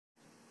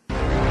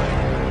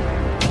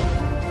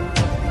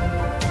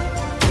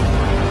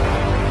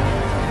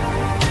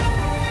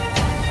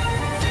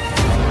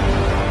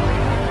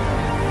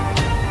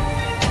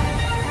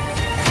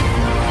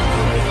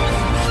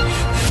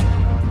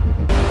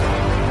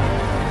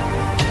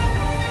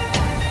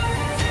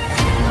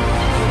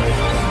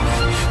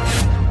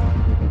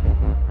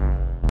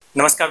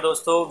नमस्कार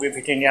दोस्तों, we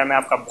fit India में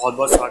आपका बहुत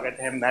बहुत स्वागत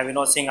है। मैं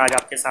विनोद सिंह आज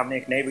आपके सामने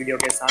एक नई वीडियो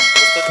के साथ।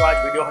 दोस्तों जो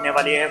आज वीडियो होने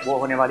वाली है वो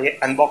होने वाली है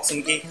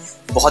अनबॉक्सिंग की।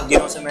 बहुत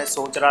दिनों से मैं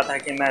सोच रहा था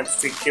कि मैं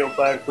फिट के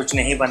ऊपर कुछ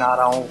नहीं बना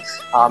रहा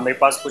हूँ। मेरे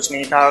पास कुछ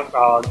नहीं था।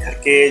 घर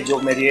के जो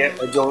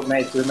मैं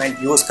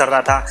इक्विपमेंट यूज़ कर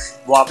रहा था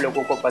वो आप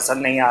लोगों को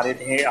पसंद नहीं आ रहे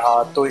थे।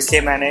 तो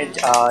इसलिए मैंने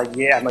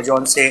ये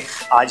अमेज़ॉन से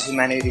आज ही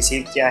मैंने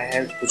रिसीव किया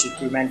है। कुछ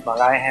इक्विपमेंट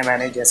मंगाए हैं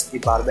मैंने, जैसे कि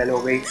बारबेल हो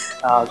गई,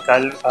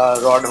 कल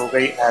रॉड हो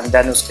गई एंड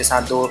देन उसके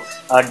साथ 2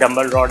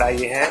 डम्बल रॉड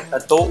आई है।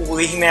 तो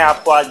वही मैं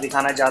आपको आज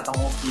दिखाना चाहता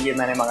हूँ कि ये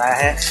मैंने मंगाया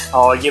है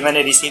और ये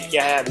मैंने रिसीव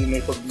किया है। अभी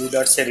मेरे को ब्लू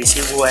डॉट से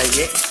रिसीव हुआ है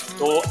ये।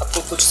 तो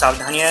आपको कुछ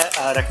सावधानियाँ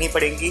रखनी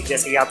पड़ेंगी।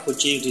 जैसे कि आप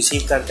कुछ चीज़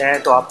रिसीव करते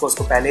हैं तो आपको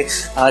उसको पहले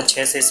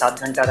 6 से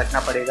 7 घंटा रखना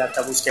पड़ेगा,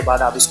 तब उसके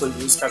बाद आप इसको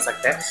यूज़ कर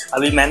सकते हैं।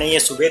 अभी मैंने ये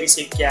सुबह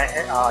रिसीव किया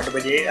है, 8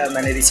 बजे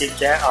मैंने रिसीव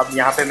किया है। अब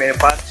यहाँ पर मेरे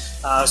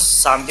पास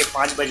शाम के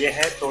 5 बजे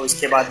है। तो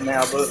इसके बाद मैं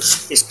अब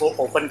इसको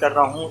ओपन कर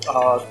रहा हूँ।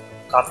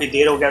 काफ़ी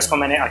देर हो गया इसको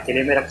मैंने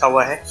अकेले में रखा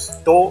हुआ है।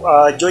 तो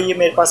जो ये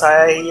मेरे पास आया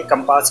है ये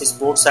कंपास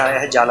स्पोर्ट्स आया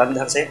है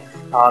जालंधर से।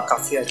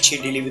 काफ़ी अच्छी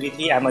डिलीवरी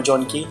थी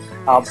अमेज़ॉन की।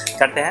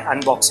 करते हैं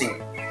अनबॉक्सिंग।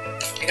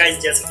 गाइस,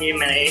 जैसे कि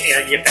मैंने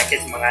ये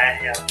पैकेज मंगाया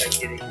है आपका,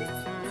 ये देखिए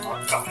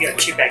काफ़ी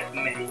अच्छी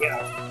पैकिंग में है ये।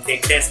 आप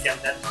देखते हैं इसके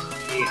अंदर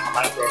कि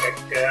हमारा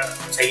प्रोडक्ट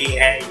सही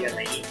है या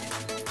नहीं है।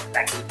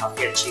 पैकिंग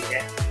काफ़ी अच्छी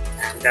है।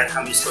 अंदर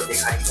हम इसको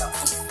दिखाएंगे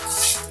आपको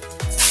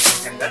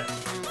इसके अंदर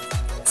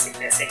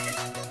कैसे है।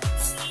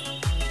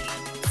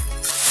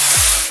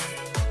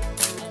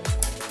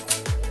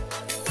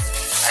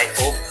 आई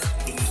होप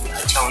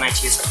अच्छा होना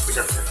चाहिए सब कुछ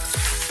अंदर।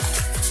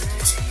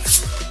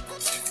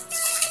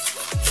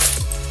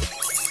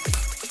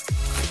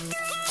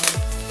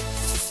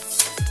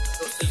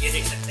 दोस्तों ये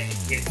देख सकते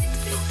हैं ये 3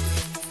 किलो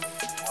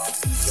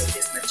के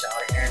इसमें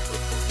 4 हैं, तो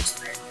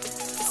इसमें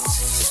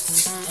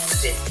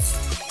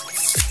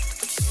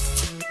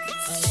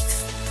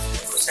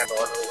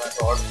रॉड होगा।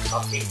 रॉड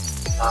काफ़ी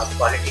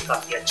क्वालिटी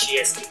काफ़ी अच्छी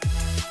है इसकी।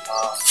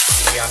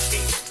 ये आपकी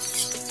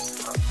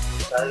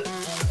कल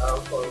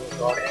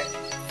रॉड है,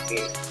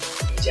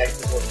 जेट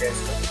बोलते हैं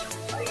इसको।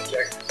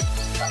 जेट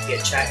काफ़ी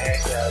अच्छा है,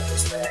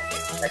 जिसमें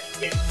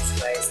काफ़ी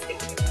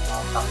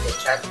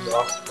अच्छा है।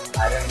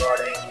 आयरन रॉड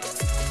है।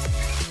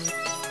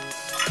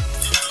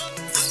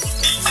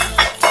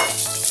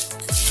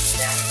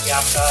 ये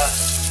आपका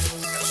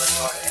डबल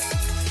रॉड है,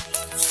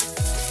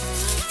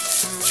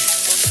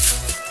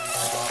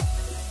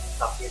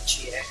 काफ़ी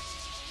अच्छी है।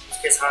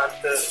 इसके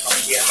साथ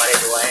ये हमारे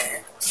दो आए हैं।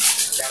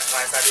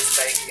 हमारे साथ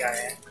इसका एक ही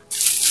आया है।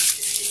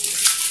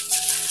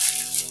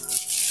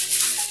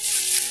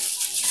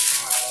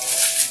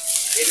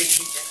 ये भी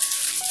ठीक है,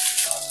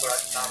 थोड़ा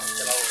काम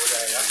चला हो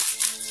जाएगा।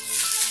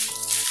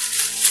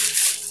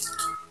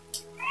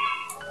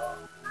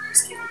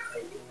 इसकी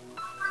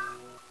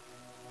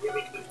ये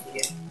भी ठीक ही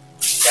है।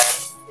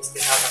 इसके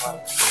साथ हमारा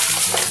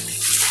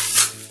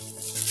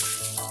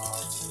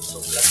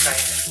प्लस का है।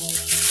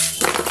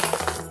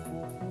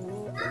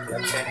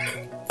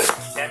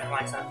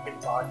 हमारे साथ के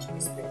 5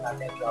 इसके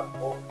आते हैं जो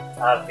आपको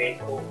वेट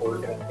को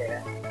होल्ड रखते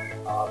हैं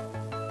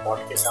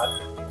बॉडी के साथ।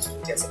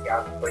 जैसे कि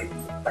आप कोई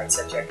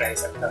बाइसेप या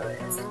ट्राइसेप कर रहे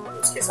हैं तो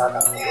उसके साथ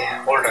आपको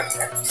होल्ड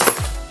रखना है।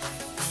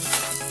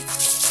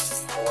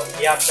 और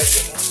ये आपका जो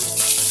है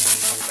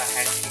आपका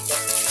हैंड कीपर,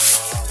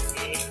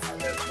 ये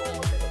अगर वो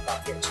होते तो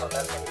काफ़ी अच्छा होता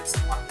है। तो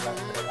इस्तेमाल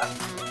करेगा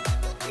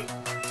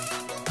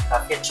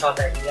काफ़ी अच्छा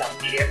होता है। ये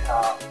आपकी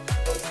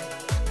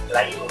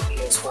लाई होती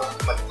है उसको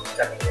मजबूत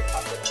करने के लिए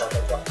काफ़ी अच्छा होता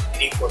है। जो आपकी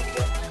ग्रिप होती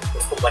है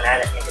उसको बनाए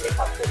रखने के लिए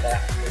काफ़ी होता है।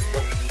 उसको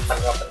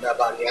 15-15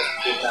 बार या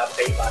दिन में आप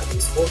कई बार भी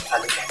इसको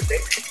खाली टाइम पे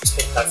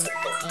इसको कर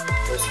सकते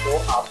हैं। तो इसको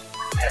आप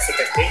ऐसे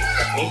करके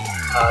अपनी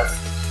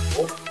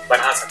वो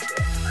बढ़ा सकते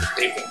हैं,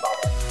 ग्रिपिंग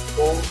पावर।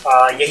 तो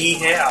यही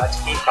है आज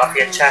की।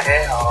 काफ़ी अच्छा है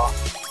और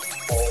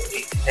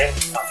एक है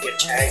काफ़ी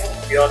अच्छा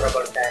है, प्योर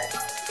रबर का है।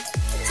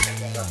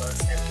 रबर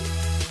है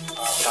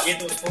ये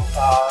दोस्तों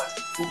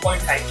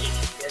 2.5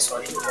 kg है।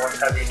 सॉरी, रॉड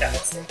का वेट है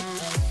से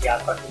ये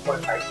आपका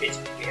 2.5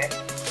 kg है।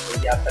 तो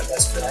ये आपका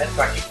 10 है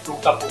 22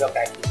 का पूरा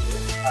पैकेज है।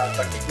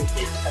 22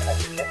 kg का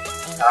पैकेज है।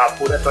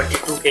 पूरा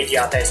 22 kg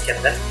आता है इसके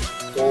अंदर।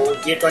 तो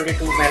ये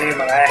 22 मैंने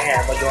मंगाया है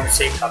अमेज़ॉन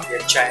से। काफ़ी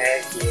अच्छा है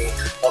ये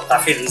और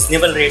काफ़ी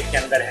रीज़नेबल रेट के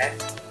अंदर है।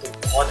 तो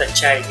बहुत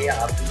अच्छा है ये,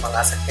 आप भी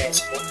मंगा सकते हैं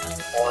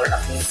इसको और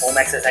अपनी होम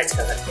एक्सरसाइज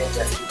कर सकते हैं।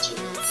 जैसे कि जिम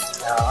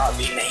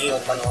अभी नहीं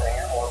ओपन हो रहे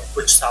हैं और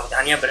कुछ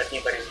सावधानियाँ बरतनी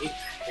पड़ेंगी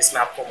जिसमें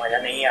आपको मज़ा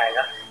नहीं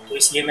आएगा। तो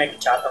इसलिए मैं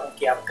चाहता हूँ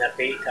कि आप घर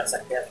पे ही कर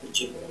सकते हैं अपनी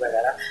जिम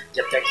वगैरह,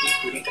 जब तक कि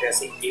पूरी तरह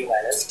से ये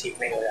वायरस ठीक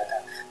नहीं हो जाता।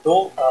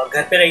 तो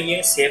घर पे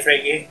रहिए, सेफ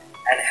रहिए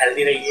एंड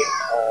हेल्दी रहिए।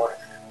 और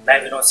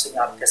मैं विनोद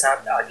सिंह आपके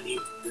साथ अगली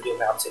वीडियो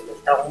में आपसे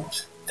मिलता हूँ।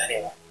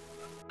 धन्यवाद।